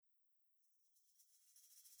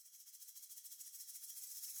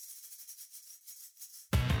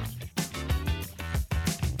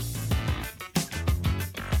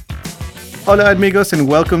Hola, amigos, and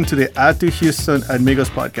welcome to the Add to Houston Amigos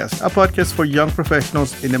podcast, a podcast for young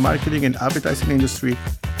professionals in the marketing and advertising industry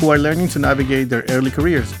who are learning to navigate their early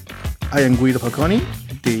careers. I am Guido Falconi,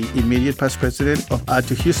 the immediate past president of Add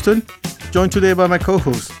to Houston, joined today by my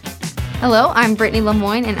co-host. Hello, I'm Brittany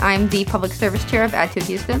Lemoyne, and I'm the Public Service Chair of Add to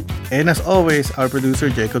Houston. And as always, our producer,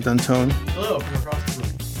 Jacob Dantone. Hello from across the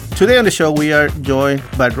room. Today on the show, we are joined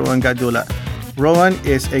by Roann Gatdula. Roann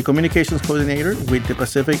is a communications coordinator with the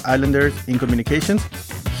Pacific Islanders in Communications.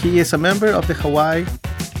 He is a member of the Hawaiian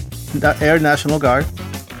National Guard.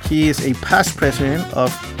 He is a past president of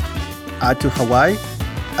Add to Hawaii,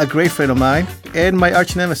 a great friend of mine, and my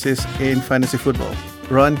arch nemesis in fantasy football.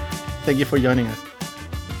 Roann, thank you for joining us.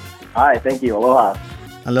 Hi, thank you. Aloha.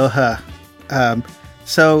 Aloha.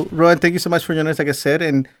 So, Roann, thank you so much for joining us, like I said.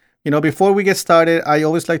 And, before we get started, I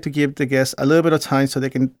always like to give the guests a little bit of time so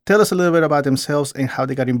they can tell us a little bit about themselves and how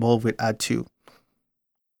they got involved with Add2.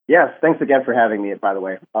 Yes, thanks again for having me, by the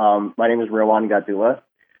way. My name is Roann Gatdula.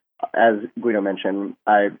 As Guido mentioned,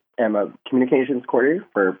 I am a communications coordinator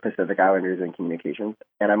for Pacific Islanders in Communications,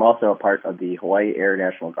 and I'm also a part of the Hawaii Air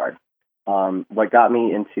National Guard. What got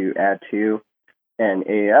me into Add2 and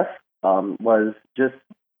AAF was just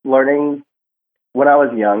learning when I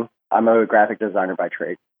was young. I'm a graphic designer by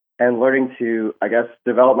trade, and learning to,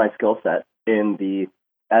 develop my skill set in the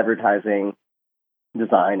advertising,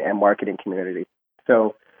 design, and marketing community.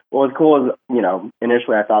 So what was cool is,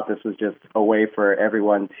 initially I thought this was just a way for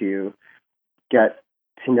everyone to get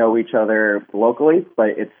to know each other locally, but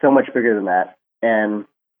it's so much bigger than that. And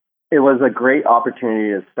it was a great opportunity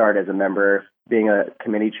to start as a member, being a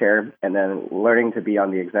committee chair, and then learning to be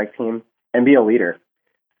on the exec team and be a leader.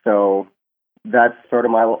 So that's sort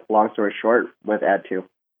of my long story short with Add2.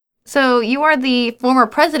 So you are the former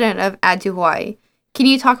president of Add to Hawaii. Can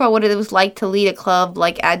you talk about what it was like to lead a club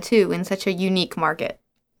like Add2 in such a unique market?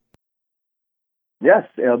 Yes,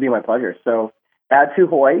 it'll be my pleasure. So Add2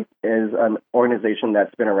 Hawaii is an organization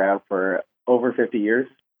that's been around for over 50 years.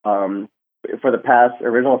 For the past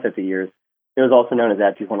original 50 years, it was also known as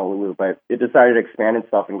Add2 Honolulu, but it decided to expand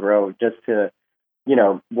itself and grow just to,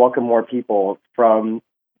 welcome more people from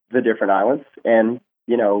the different islands. And,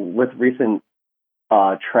 with recent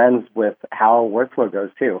trends with how workflow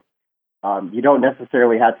goes too, you don't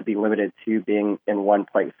necessarily have to be limited to being in one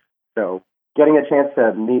place. So getting a chance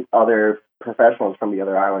to meet other professionals from the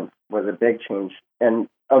other islands was a big change and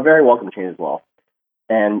a very welcome change as well.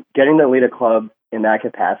 And getting to lead a club in that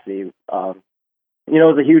capacity,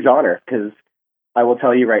 was a huge honor, because I will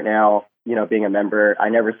tell you right now, being a member, I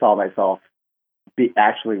never saw myself be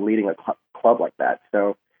actually leading a club like that.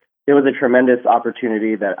 So it was a tremendous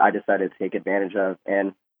opportunity that I decided to take advantage of.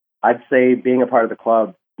 And I'd say being a part of the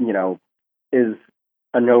club, is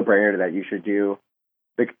a no-brainer that you should do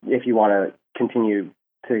if you want to continue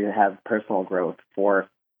to have personal growth for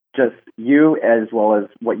just you, as well as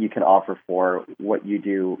what you can offer for what you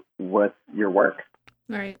do with your work.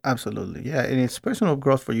 Right. Absolutely. Yeah. And it's personal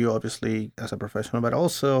growth for you, obviously, as a professional, but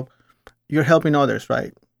also you're helping others,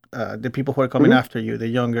 right? The people who are coming after you, the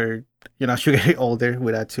younger, as you get older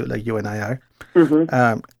with that too, like you and I are,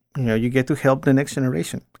 you get to help the next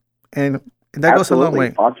generation. And that goes a long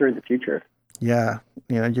way. Fostering the future. Yeah.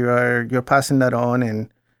 You're passing that on and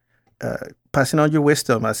passing on your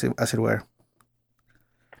wisdom, as it were.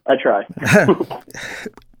 I try.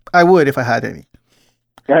 I would if I had any.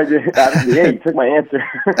 Yeah, you took my answer.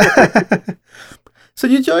 So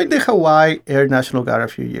you joined the Hawaii Air National Guard a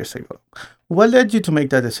few years ago. What led you to make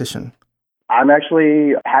that decision? I'm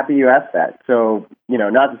actually happy you asked that. So,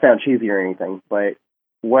 not to sound cheesy or anything, but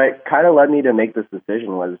what kind of led me to make this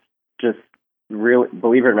decision was just really,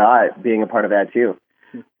 believe it or not, being a part of Add2.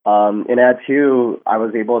 In Add2, I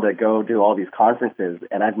was able to go do all these conferences,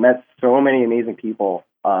 and I've met so many amazing people,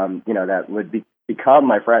 that would become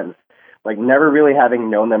my friends. Like, never really having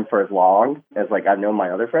known them for as long as, I've known my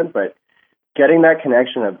other friends, but getting that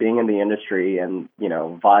connection of being in the industry and,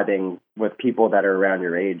 vibing with people that are around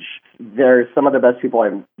your age, they're some of the best people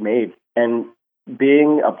I've made. And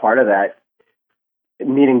being a part of that,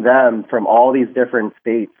 meeting them from all these different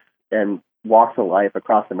states and walks of life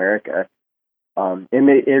across America,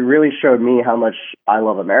 it really showed me how much I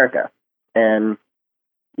love America. And,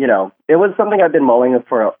 it was something I've been mulling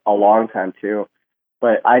for a long time too.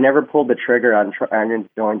 But I never pulled the trigger on trying to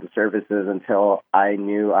join the services until I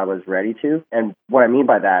knew I was ready to. And what I mean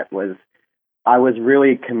by that was I was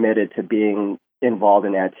really committed to being involved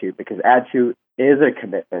in Add2, because Add2 is a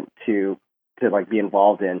commitment to be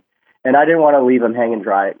involved in. And I didn't want to leave them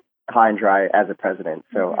high and dry as a president.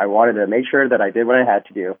 So I wanted to make sure that I did what I had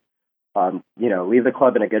to do, leave the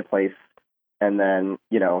club in a good place. And then,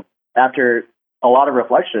 after a lot of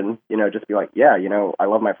reflection, just be like, yeah, I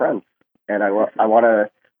love my friends, and I want to,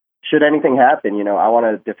 should anything happen, I want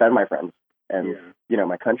to defend my friends and,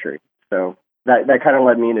 my country. So that kind of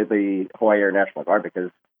led me into the Hawaiian National Guard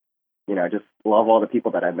because, I just love all the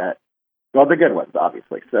people that I met. Well, the good ones,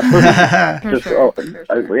 obviously. So I love all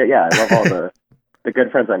the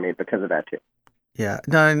good friends I made because of that too. Yeah.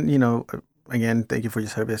 No, and, again, thank you for your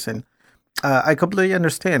service. And I completely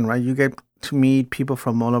understand, right? You get to meet people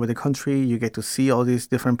from all over the country. You get to see all these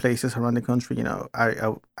different places around the country.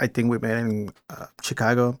 I think we met in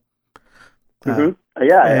Chicago. I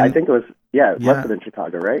think it was must have been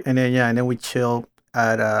Chicago, right? And then we chill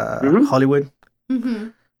at Hollywood. Mm-hmm.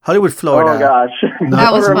 Hollywood, Florida. Oh gosh,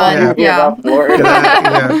 that was fun. Yeah. Florida.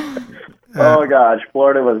 Oh gosh,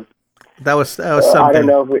 Florida was. That was something.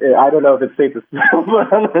 I don't know if it's safe to say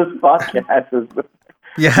on this podcast. It was a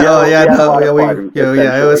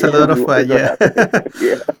lot of fun. Yeah,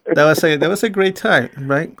 that was a great time,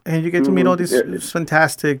 right? And you get to meet all these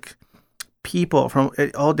fantastic people from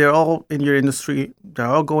they're all in your industry. They're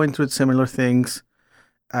all going through similar things,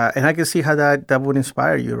 and I can see how that would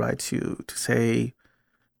inspire you, right? To say,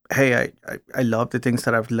 hey, I love the things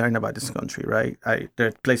that I've learned about this country, right? There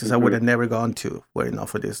are places I would have never gone to were it not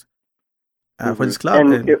for this club.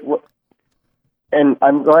 And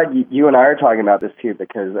I'm glad you and I are talking about this too,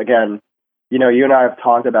 because again, you and I have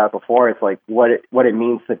talked about before. It's like what it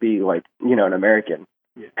means to be like, an American.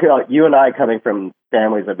 Yeah. You and I coming from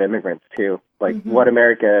families of immigrants too, like what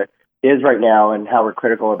America is right now and how we're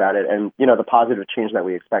critical about it, and the positive change that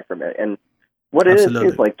we expect from it. And what it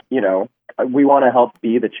is like, we want to help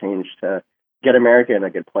be the change to get America in a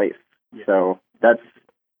good place. Yeah. So that's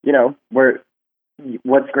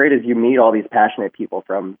what's great is you meet all these passionate people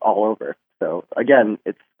from all over. So again,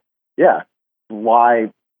 it's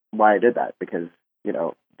why I did that, because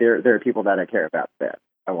there are people that I care about that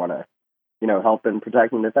I want to help and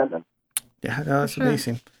protect and defend them. Yeah, that's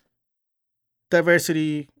amazing.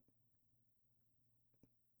 Diversity.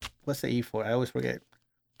 What's the E for? I always forget.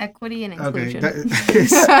 Equity and inclusion. Okay.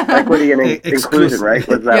 Equity and inclusion, right?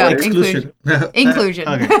 Was that inclusion. Inclusion.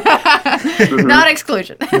 Not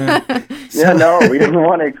exclusion. No, we didn't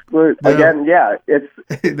want to exclude. No. Again,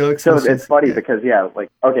 it's so it's funny because we want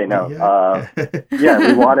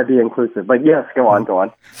to be inclusive. But yes, go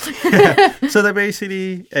on. So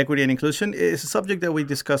diversity, equity, and inclusion is a subject that we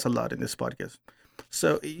discuss a lot in this podcast.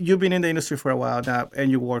 So you've been in the industry for a while now, and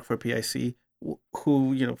you work for PIC,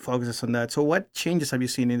 who focuses on that. So what changes have you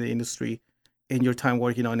seen in the industry in your time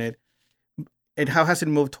working on it, and how has it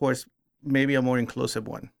moved towards maybe a more inclusive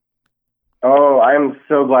one? Oh, I'm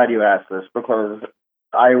so glad you asked this, because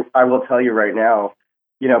I will tell you right now,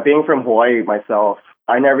 being from Hawaii myself,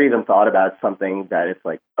 I never even thought about something that it's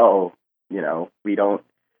like,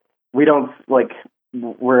 we don't like,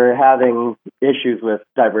 we're having issues with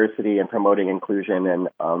diversity and promoting inclusion. And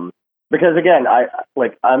because again,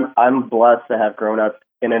 I'm blessed to have grown up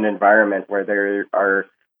in an environment where there are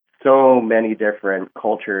so many different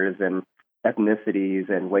cultures and ethnicities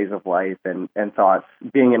and ways of life and thoughts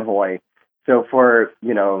being in Hawaii. So for,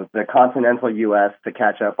 the continental U.S. to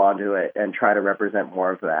catch up onto it and try to represent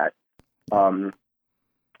more of that, and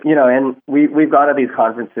we've gone to these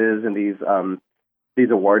conferences and these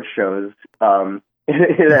award shows.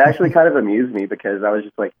 It actually kind of amused me, because I was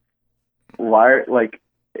just like, why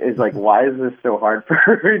is this so hard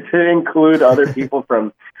to include other people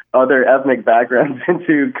from other ethnic backgrounds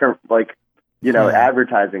into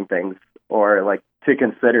advertising things, or to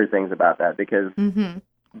consider things about that, because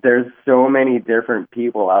there's so many different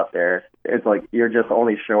people out there. It's like you're just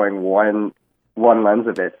only showing one lens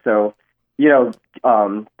of it. So, to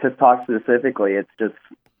talk specifically, it's just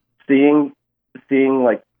seeing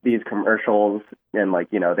these commercials and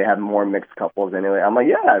they have more mixed couples anyway. I'm like,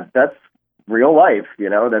 yeah, that's real life,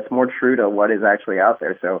 that's more true to what is actually out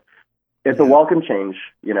there. So it's a welcome change,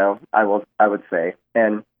 I would say.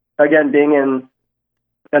 And again, being in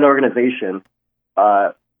an organization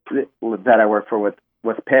that I work for with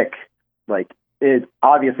PIC, it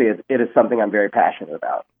is something I'm very passionate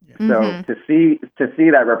about. Yeah. So to see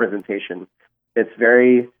that representation, it's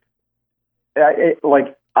very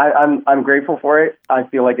I'm grateful for it. I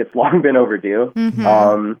feel like it's long been overdue.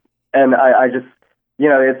 And I just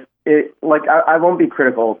I won't be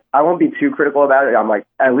critical. I won't be too critical about it. I'm like,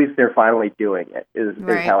 at least they're finally doing it. Is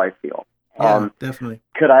how I feel. Yeah, definitely.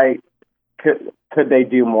 Could they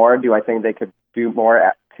do more? Do I think they could do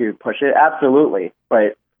more to push it? Absolutely.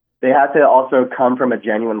 But they have to also come from a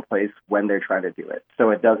genuine place when they're trying to do it.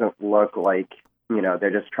 So it doesn't look like,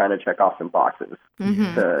 they're just trying to check off some boxes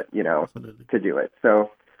to do it.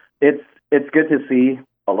 So it's good to see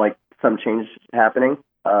some change happening.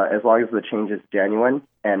 as long as the change is genuine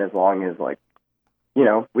and as long as like, you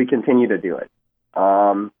know, we continue to do it.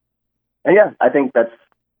 And yeah, I think that's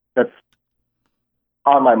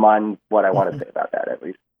on my mind what I want to say about that at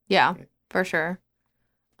least. Yeah, for sure.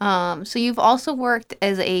 So you've also worked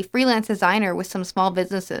as a freelance designer with some small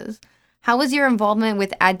businesses. How has your involvement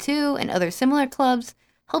with Add2 and other similar clubs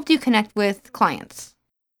helped you connect with clients?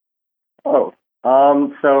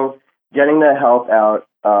 So getting to help out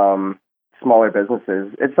smaller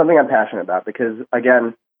businesses, it's something I'm passionate about because,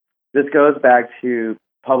 again, this goes back to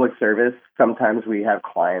public service. Sometimes we have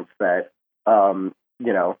clients that,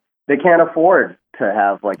 you know, they can't afford to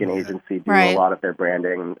have like an agency do a lot of their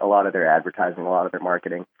branding, a lot of their advertising, a lot of their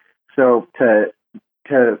marketing. So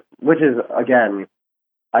which is, again,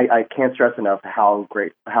 I can't stress enough how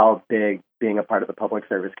big being a part of the public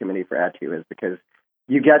service committee for Add2 is, because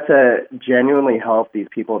you get to genuinely help these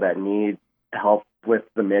people that need help with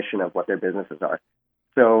the mission of what their businesses are.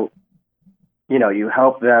 So, you know, you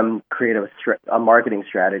help them create a marketing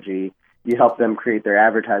strategy. You help them create their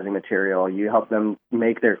advertising material. You help them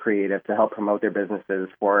make their creative to help promote their businesses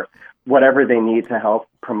for whatever they need to help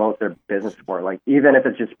promote their business for. Like, even if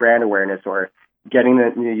it's just brand awareness or getting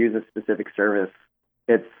them to use a specific service,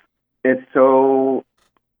 it's so,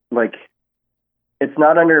 like, it's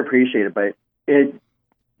not underappreciated, but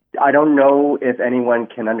I don't know if anyone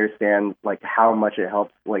can understand like how much it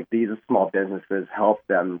helps like these small businesses help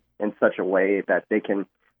them in such a way that they can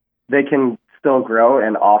still grow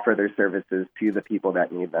and offer their services to the people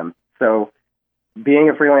that need them. So being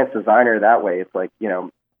a freelance designer that way, it's like, you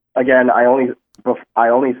know, again, I only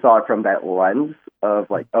saw it from that lens of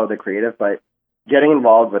like, oh, the creative, but getting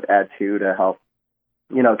involved with Add2 to help,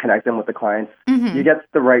 you know, connect them with the clients, you get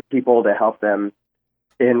the right people to help them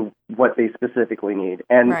in what they specifically need.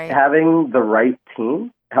 And having the right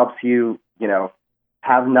team helps you, you know,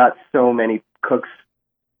 have not so many cooks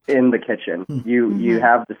in the kitchen. You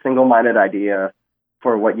have the single-minded idea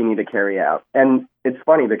for what you need to carry out. And it's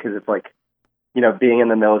funny because it's like, you know, being in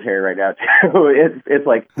the military right now too, it's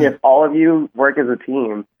like if all of you work as a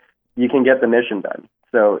team, you can get the mission done.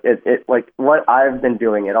 So it like what I've been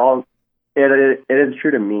doing, it is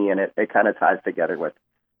true to me, and it kind of ties together with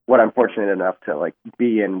what I'm fortunate enough to like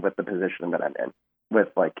be in with the position that I'm in with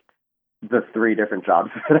like the 3 different jobs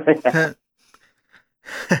that I have.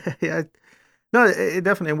 Yeah, no, it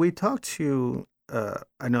definitely. We talked to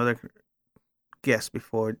another guest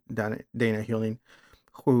before, Dana Hewling,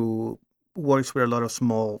 who works with a lot of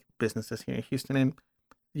small businesses here in Houston, and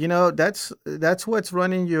you know that's what's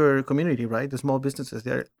running your community, right? The small businesses,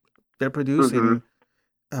 they're producing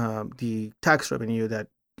the tax revenue that,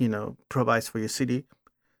 you know, provides for your city.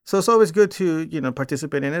 So it's always good to, you know,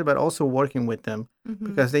 participate in it, but also working with them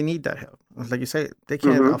because they need that help. Like you say, they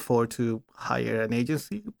can't afford to hire an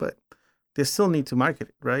agency, but they still need to market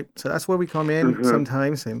it, right? So that's where we come in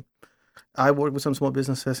sometimes. And I work with some small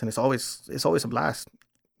businesses, and it's always a blast.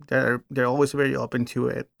 They're always very open to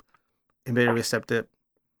it and very receptive.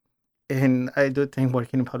 And I do think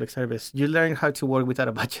working in public service, you learn how to work without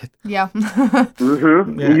a budget. Yeah. Without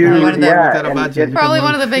a budget. Probably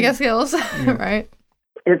one of the biggest skills, right?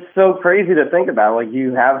 It's so crazy to think about. Like,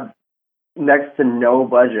 you have next to no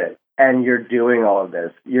budget, and you're doing all of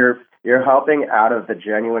this. You're helping out of the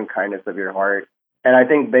genuine kindness of your heart, and I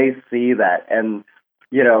think they see that. And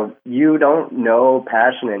you know, you don't know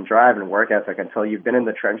passion and drive and work ethic until you've been in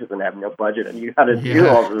the trenches and have no budget, and you got to do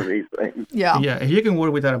all of these things. Yeah. If you can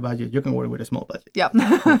work without a budget, you can work with a small budget. Yep.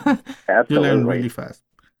 Absolutely. You learn really fast.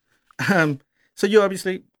 So you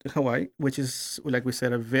obviously Hawaii, which is, like we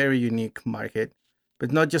said, a very unique market.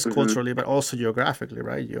 But not just culturally, but also geographically,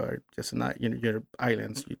 right? You are just not, you know, you're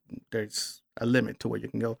islands. There's a limit to where you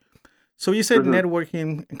can go. So you said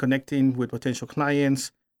networking and connecting with potential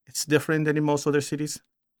clients, it's different than in most other cities?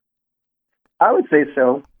 I would say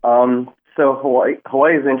so. So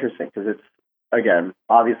Hawaii is interesting because it's, again,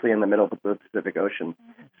 obviously in the middle of the Pacific Ocean.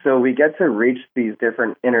 So we get to reach these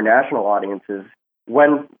different international audiences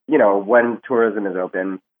when tourism is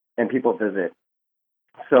open and people visit.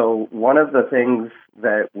 So one of the things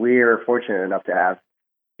that we're fortunate enough to have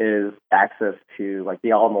is access to like the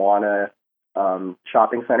Ala Moana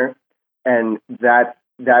shopping center. And that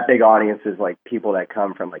big audience is like people that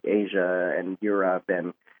come from like Asia and Europe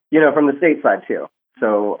and, you know, from the stateside too.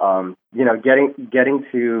 So, you know, getting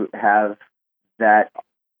to have that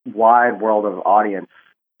wide world of audience,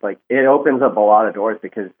 like it opens up a lot of doors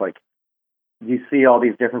because like you see all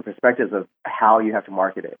these different perspectives of how you have to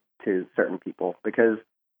market it to certain people because,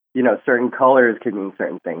 you know, certain colors could mean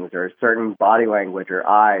certain things or certain body language or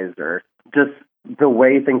eyes or just the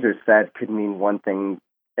way things are said could mean one thing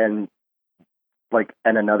and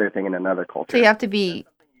another thing in another culture. So you have to be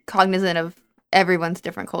cognizant of everyone's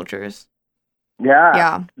different cultures.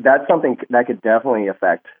 Yeah. That's something that could definitely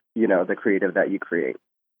affect, the creative that you create,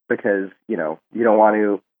 because, you don't want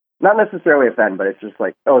to, not necessarily offend, but it's just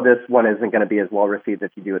like, oh, this one isn't going to be as well received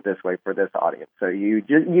if you do it this way for this audience. So you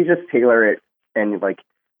just tailor it, and like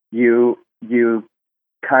you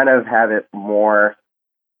kind of have it more,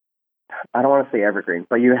 I don't want to say evergreen,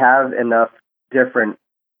 but you have enough different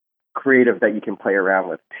creative that you can play around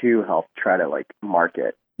with to help try to like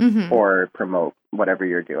market or promote whatever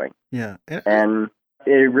you're doing. Yeah. And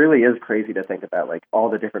it really is crazy to think about like all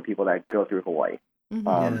the different people that go through Hawaii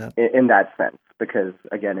in that sense, because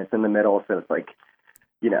again, it's in the middle. So it's like,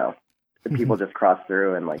 people just cross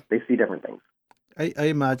through and like they see different things. I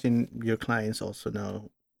imagine your clients also know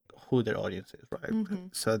who their audience is, right?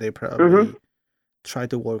 So they probably try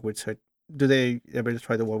to work with certain. Do they ever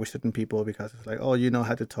try to work with certain people because it's like, oh, you know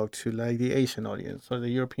how to talk to like the Asian audience or the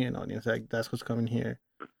European audience, like that's who's coming here.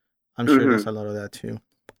 I'm sure there's a lot of that too.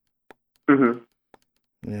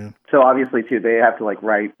 Yeah. So obviously too, they have to like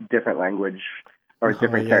write different language or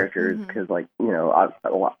different characters, because like,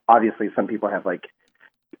 obviously some people have like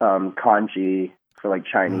kanji for like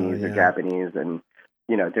Chinese or Japanese, and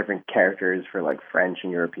different characters for like French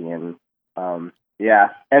and European. And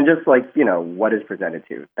just like, what is presented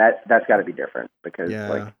to that's got to be different, because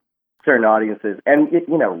like certain audiences and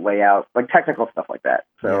layout, like technical stuff like that.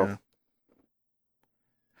 So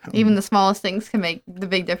even the smallest things can make the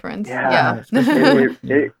big difference.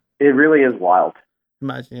 It really is wild.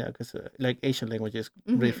 Imagine, because like Asian languages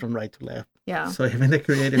read from right to left. Yeah. So even the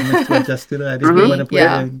creative needs to adjust to that if you want to play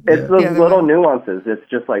them. It's those little nuances. It's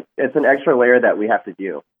just like, it's an extra layer that we have to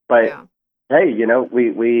do. But hey,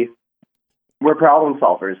 we're problem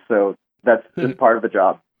solvers, so that's just part of the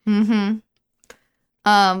job.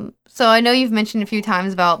 So I know you've mentioned a few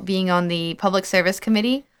times about being on the Public Service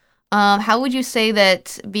Committee. How would you say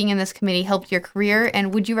that being in this committee helped your career,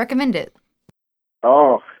 and would you recommend it?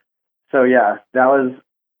 Oh, so yeah, I was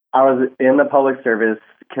in the Public Service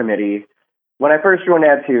Committee when I first joined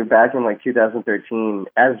AD2 back in like 2013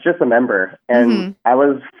 as just a member. And I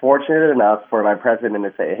was fortunate enough for my president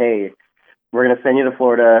to say, hey, we're going to send you to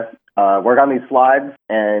Florida, work on these slides.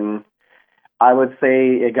 And I would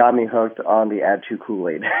say it got me hooked on the AD2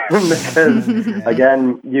 Kool-Aid because,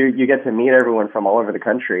 again, you get to meet everyone from all over the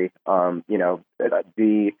country.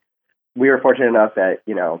 We were fortunate enough that,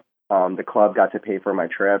 the club got to pay for my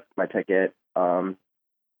trip, my ticket. And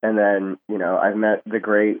then, I've met the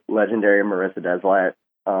great, legendary Marissa Deslat,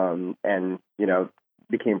 and,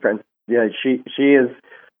 became friends. Yeah, she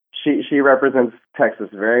represents Texas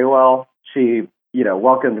very well. She,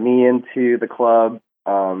 welcomed me into the club.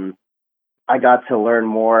 I got to learn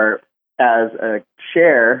more as a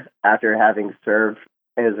chair after having served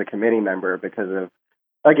as a committee member because of,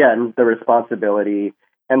 again, the responsibility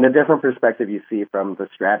and the different perspective you see from the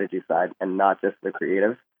strategy side and not just the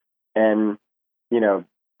creative. And,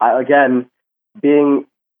 again, being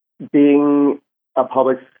a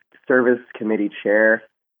public service committee chair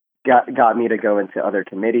got me to go into other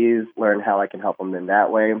committees, learn how I can help them in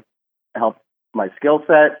that way, help my skill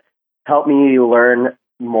set, help me learn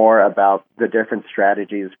more about the different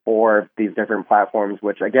strategies for these different platforms,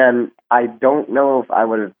 which, again, I don't know if I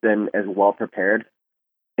would have been as well prepared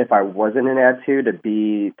if I wasn't in AD2 to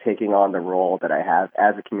be taking on the role that I have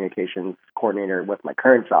as a communications coordinator with my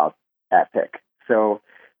current job at PIC. So,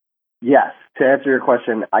 yes, to answer your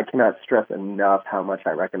question, I cannot stress enough how much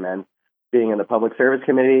I recommend being in the Public Service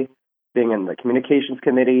Committee, being in the Communications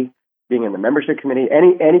Committee, being in the Membership Committee,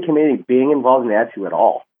 any committee, being involved in AD2 at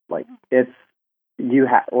all. Like,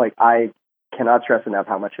 I cannot stress enough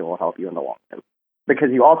how much it will help you in the long term,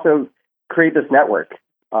 because you also create this network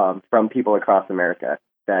from people across America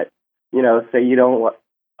that, say you don't,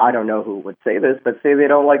 I don't know who would say this, but say they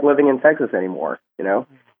don't like living in Texas anymore,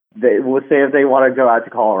 they would say if they want to go out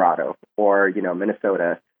to Colorado or,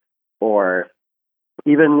 Minnesota or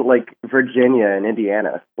even like Virginia and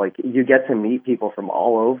Indiana, like you get to meet people from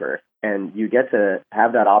all over and you get to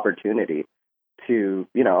have that opportunity to,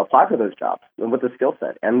 apply for those jobs and with the skill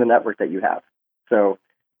set and the network that you have. So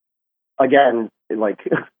again, like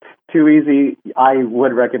too easy, I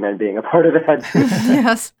would recommend being a part of that.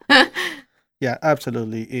 Yes. Yeah,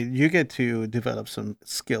 absolutely. You get to develop some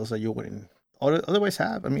skills that you wouldn't otherwise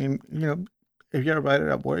have. I mean, if you're a writer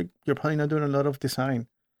at work, you're probably not doing a lot of design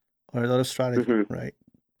or a lot of strategy, right?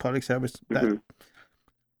 Public service.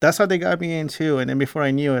 That's how they got me in too. And then before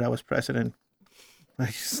I knew it, I was president.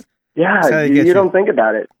 Yeah, you don't think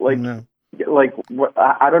about it. Like, no.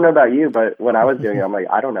 I don't know about you, but when I was doing it, I'm like,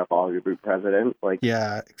 I don't know if I'll be president. Like,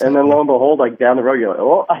 yeah, exactly. And then lo and behold, like down the road, you're like,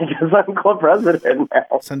 well, I guess I'm club president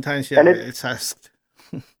now. Sometimes, and it's asked.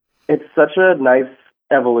 it's such a nice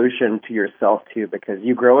evolution to yourself too, because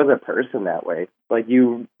you grow as a person that way. Like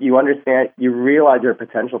you understand, you realize your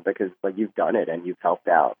potential because like you've done it and you've helped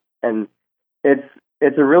out, and it's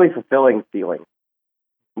a really fulfilling feeling,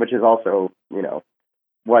 which is also, you know,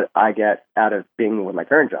 what I get out of being with my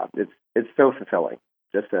current job. It's so fulfilling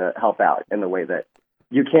just to help out in the way that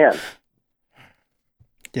you can.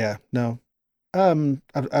 Yeah, no.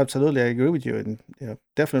 Absolutely, I agree with you, and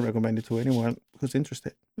definitely recommend it to anyone who's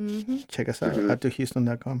interested. Mm-hmm. Check us out at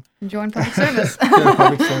tohouston.com. Join public service. Join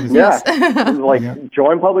public service. Yeah,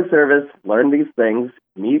 join public service, learn these things,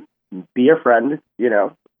 meet, be a friend,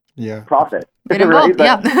 profit. Get involved,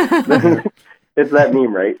 right? It's that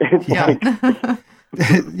meme, right?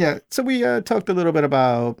 Yeah. So we talked a little bit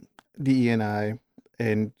about DE&I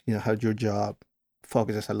and how your job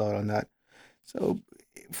focuses a lot on that. So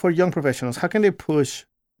for young professionals, how can they push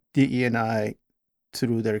DE&I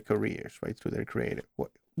through their careers, right? Through their creative.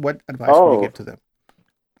 What advice would you give to them?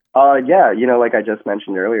 Yeah, like I just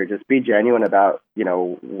mentioned earlier, just be genuine about,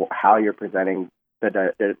 how you're presenting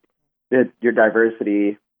your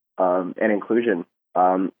diversity and inclusion.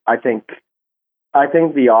 I think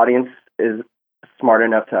the audience is smart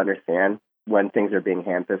enough to understand when things are being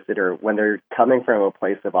ham-fisted or when they're coming from a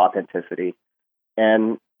place of authenticity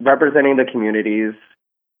and representing the communities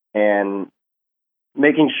and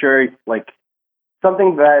making sure, like,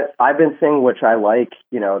 something that I've been seeing, which I like,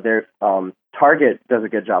 Target does a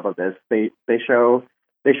good job of this. They show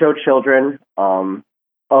children of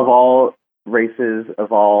all races,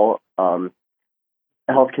 of all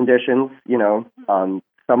health conditions. I'll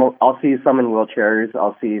see some in wheelchairs.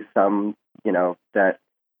 I'll see some, that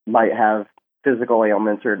might have physical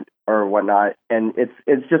ailments or whatnot. And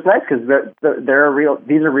it's just nice because they're real.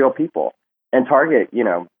 These are real people. And Target,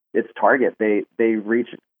 it's Target. They reach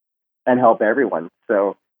and help everyone.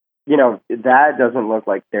 So, that doesn't look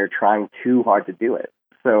like they're trying too hard to do it.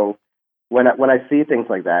 So when I see things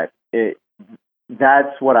like that,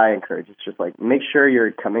 that's what I encourage. It's just like, make sure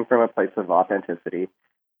you're coming from a place of authenticity.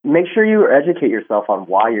 Make sure you educate yourself on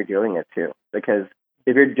why you're doing it too. Because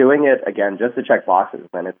if you're doing it, again, just to check boxes,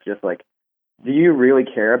 then it's just like, do you really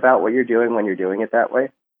care about what you're doing when you're doing it that way?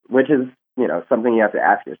 Which is, something you have to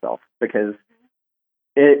ask yourself, because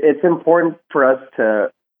it's important for us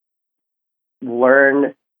to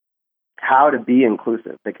learn how to be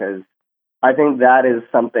inclusive, because I think that is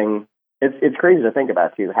something, it's crazy to think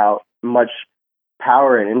about too, how much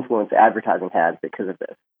power and influence advertising has because of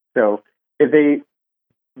this. So if they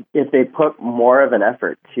put more of an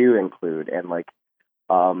effort to include and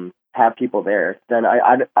have people there, then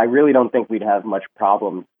I really don't think we'd have as much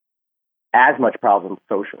problems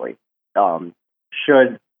socially.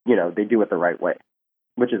 Should they do it the right way,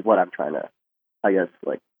 which is what I'm trying to, I guess,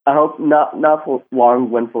 I hope not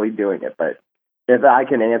windfully doing it, but if I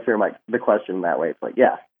can answer the question that way, it's like,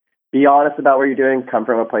 yeah, be honest about what you're doing, come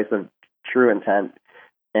from a place of true intent,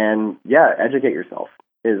 and educate yourself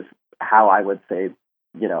is how I would say,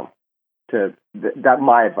 that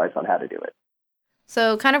my advice on how to do it.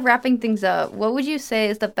 So kind of wrapping things up, what would you say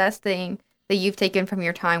is the best thing that you've taken from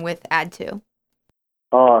your time with Ad2?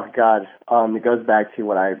 Oh, God. It goes back to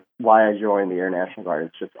why I joined the Air National Guard.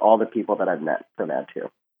 It's just all the people that I've met from Ad2.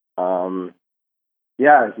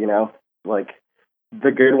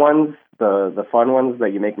 The good ones, the fun ones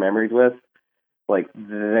that you make memories with,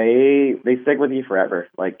 they stick with you forever.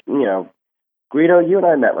 Guido, you and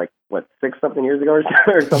I met 6-something years ago or something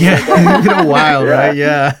like that. It's been a while, right?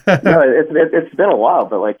 Yeah. No, it's been a while,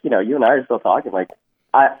 but you and I are still talking.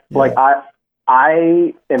 I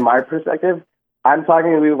in my perspective, I'm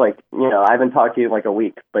talking to you I haven't talked to you in a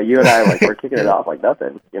week, but you and I we're kicking it off like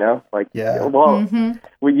nothing, Well,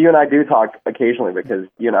 you and I do talk occasionally because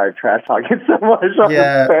you and I are trash talking so much on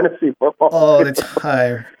fantasy football all the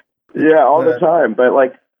time. Yeah, all the time. But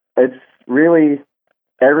it's really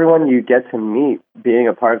everyone you get to meet being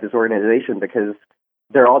a part of this organization, because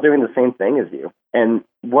they're all doing the same thing as you. And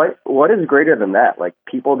what is greater than that?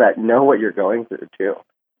 People that know what you're going through too.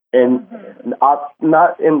 And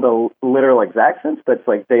not in the literal exact sense, but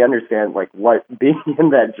it's they understand what being in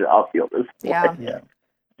that job field is like. Yeah.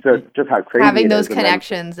 So just how crazy having those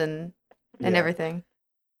connections and everything.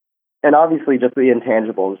 And obviously just the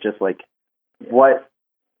intangibles, just what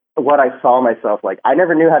I saw myself I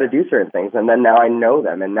never knew how to do certain things, and then now I know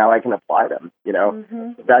them, and now I can apply them.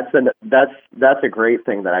 That's a great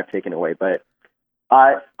thing that I've taken away. But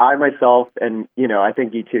I myself, and I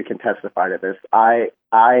think you two can testify to this. I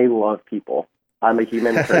love people. I'm a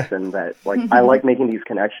human person that I like making these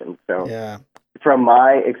connections. So from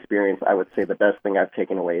my experience, I would say the best thing I've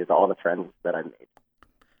taken away is all the friends that I've made.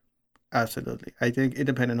 Absolutely. I think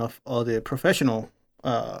independent of all the professional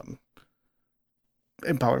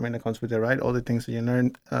empowerment that comes with it, right? All the things that you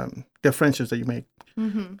learn, the friendships that you make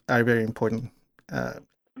are very important.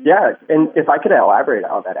 Yeah, and if I could elaborate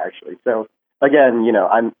on that, actually. So again,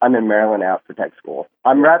 I'm in Maryland out for tech school.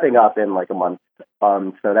 I'm wrapping up in like a month.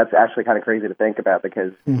 So that's actually kind of crazy to think about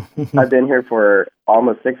because I've been here for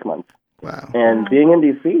almost 6 months. Wow. And being in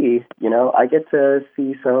DC, I get to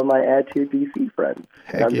see some of my Attitude DC friends.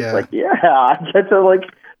 Heck, I'm just like, I get to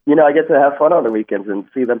I get to have fun on the weekends and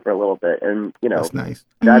see them for a little bit. And, that's nice.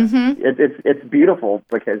 It's beautiful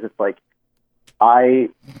because it's like I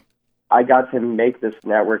got to make this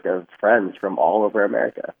network of friends from all over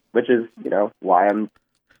America, which is, why I'm,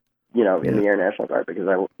 in the Air National Guard, because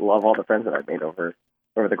I love all the friends that I've made over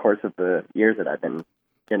the course of the years that I've been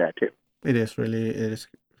in that too. It is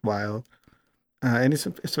wild. And it's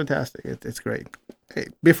fantastic. It's great. Hey,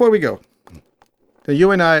 before we go, so you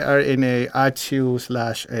and I are in a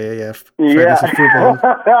R2/AAF fantasy football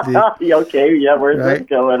league. Okay, yeah, where's this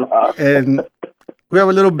going on? And we have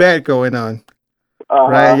a little bet going on.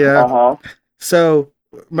 Right? Yeah. So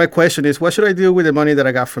my question is, what should I do with the money that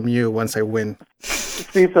I got from you once I win?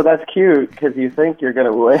 See, so that's cute because you think you're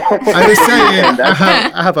gonna win. I'm just saying,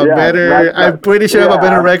 I have a better. I'm pretty sure I have a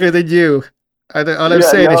better record than you. All I'm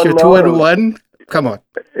saying is you're 2-1. Come on.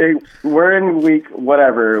 We're in week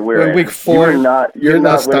whatever. We're in week 4. You're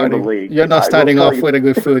not starting. You're not starting off with a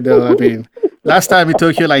good food, though. I mean, last time it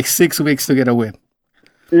took you like 6 weeks to get a win.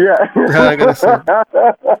 Yeah. I gotta say.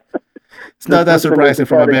 It's not that surprising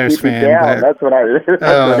from a Bears fan. But, that's what it is.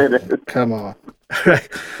 Come on. Right.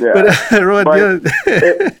 Yeah. But, Roann,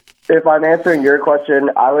 if I'm answering your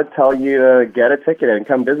question, I would tell you to get a ticket and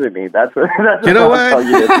come visit me. That's what you know what?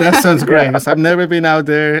 That sounds great. I've never been out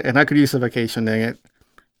there, and I could use a vacation, dang it.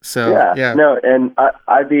 So yeah. No, and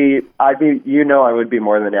I would be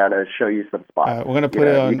more than down to show you some spots. We're gonna put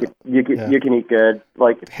it on. You can eat good.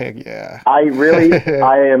 Like heck yeah. I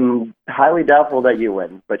am highly doubtful that you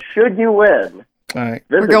win, but should you win, all right,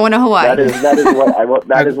 we're going to Hawaii. That is what I will.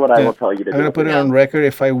 That is what I will tell you to do. I'm gonna put it on record.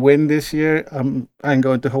 If I win this year, I'm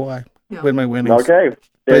going to Hawaii with my winnings. Okay.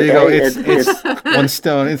 There you go. It's one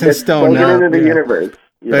stone. It's in stone now. Into the universe.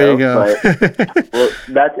 You go. But, well,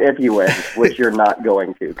 that's if you win, which you're not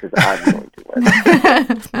going to, because I'm going to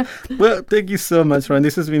win. Well, thank you so much, Roann.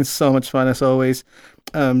 This has been so much fun as always.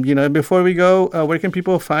 Before we go, where can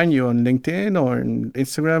people find you on LinkedIn or on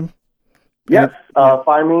Instagram? Yes,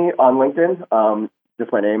 find me on LinkedIn.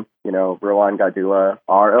 Just my name, Roann Gatdula,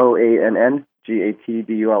 ROANN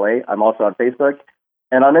GATDULA. I'm also on Facebook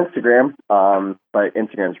and on Instagram, but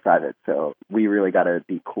Instagram's private, so we really got to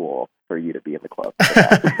be cool for you to be in the club.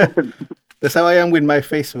 That's how I am with my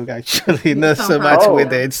Facebook, actually. Not so much with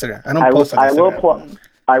the Instagram. I don't post on Instagram.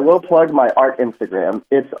 I will plug my art Instagram.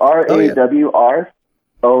 It's RAWROANN.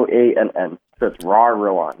 So it's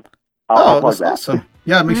Roann. That's awesome.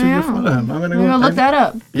 Yeah, make sure you follow him. I'm gonna look that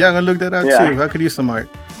up. Yeah, I'm gonna look that up too. I could use some art.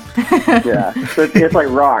 Yeah, so it's like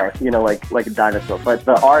RAR, like a dinosaur. But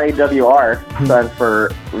the RAWR stands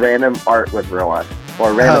for Random Art with Roann,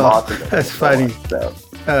 or Random Awesome. That's funny. So,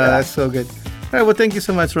 that's so good. All right, well, thank you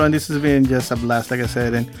so much, Roann. This has been just a blast, like I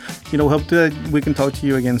said, and hope that we can talk to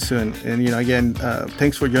you again soon. And again,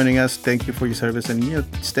 thanks for joining us. Thank you for your service, and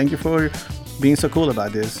thank you for being so cool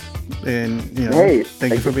about this. And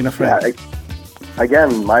thank you for being a friend. Yeah,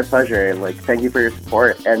 again, my pleasure, and thank you for your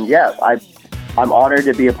support. And I'm honored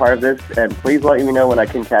to be a part of this, and please let me know when I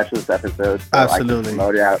can catch this episode so Absolutely. I can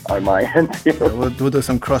promote it out on my end too. We'll do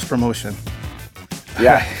some cross promotion.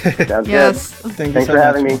 Yeah, sounds good. Thanks for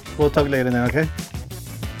having me. We'll talk later now, okay?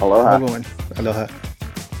 Aloha. Aloha.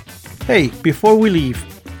 Hey, before we leave,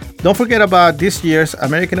 don't forget about this year's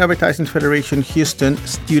American Advertising Federation Houston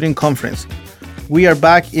Student Conference. We are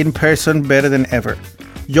back in person better than ever.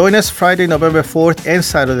 Join us Friday, November 4th and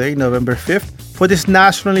Saturday, November 5th for this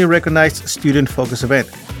nationally recognized student-focused event.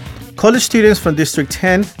 College students from District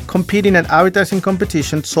 10 compete in an advertising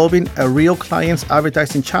competition solving a real client's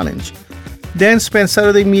advertising challenge. Then spend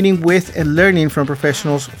Saturday meeting with and learning from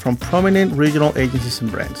professionals from prominent regional agencies and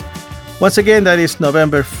brands. Once again, that is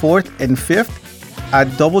November 4th and 5th at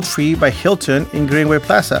DoubleTree by Hilton in Greenway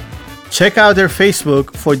Plaza. Check out their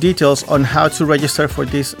Facebook for details on how to register for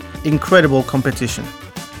this incredible competition.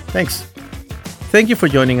 Thanks. Thank you for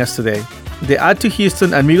joining us today. The Add to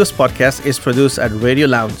Houston Amigos podcast is produced at Radio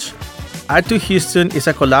Lounge. Add to Houston is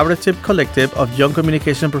a collaborative collective of young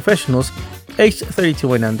communication professionals aged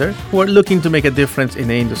 32 and under who are looking to make a difference in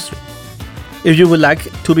the industry. If you would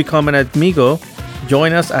like to become an amigo,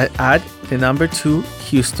 join us at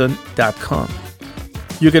add2houston.com.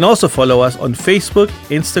 You can also follow us on Facebook,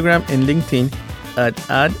 Instagram, and LinkedIn at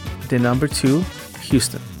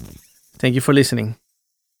add2Houston. Thank you for listening.